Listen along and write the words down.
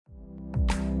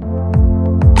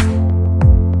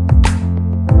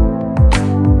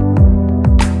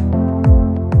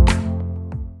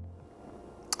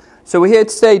So we're here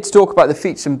today to talk about the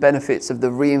features and benefits of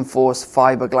the reinforced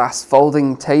fiberglass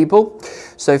folding table.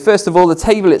 So first of all, the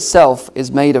table itself is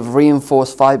made of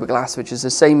reinforced fiberglass, which is the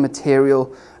same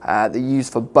material that you use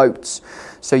for boats.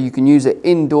 So you can use it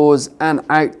indoors and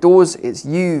outdoors. It's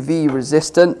UV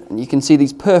resistant, and you can see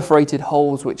these perforated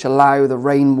holes which allow the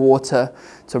rainwater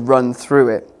to run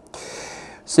through it.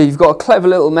 So you've got a clever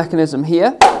little mechanism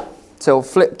here. So it'll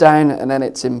flip down and then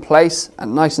it's in place,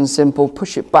 and nice and simple,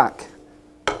 push it back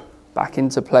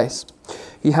into place.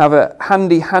 You have a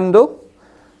handy handle,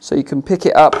 so you can pick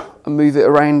it up and move it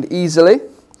around easily.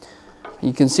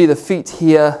 You can see the feet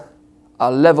here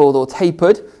are leveled or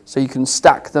tapered, so you can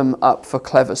stack them up for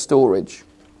clever storage.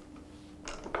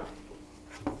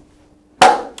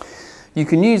 You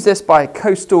can use this by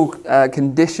coastal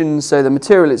conditions, so the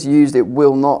material it's used, it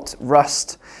will not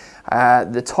rust.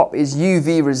 The top is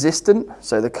UV resistant,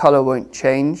 so the colour won't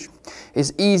change.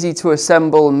 It's easy to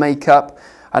assemble and make up.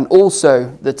 And also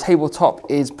the tabletop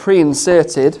is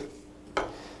pre-inserted,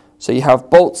 so you have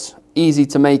bolts, easy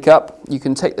to make up. You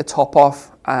can take the top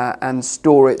off and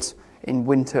store it in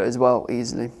winter as well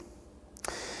easily.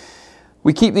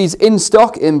 We keep these in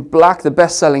stock in black, the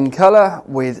best selling colour,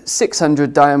 with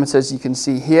 600 diameters you can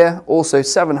see here, also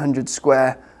 700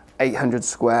 square, 800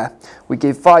 square. We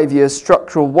give 5 years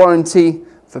structural warranty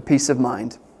for peace of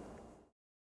mind.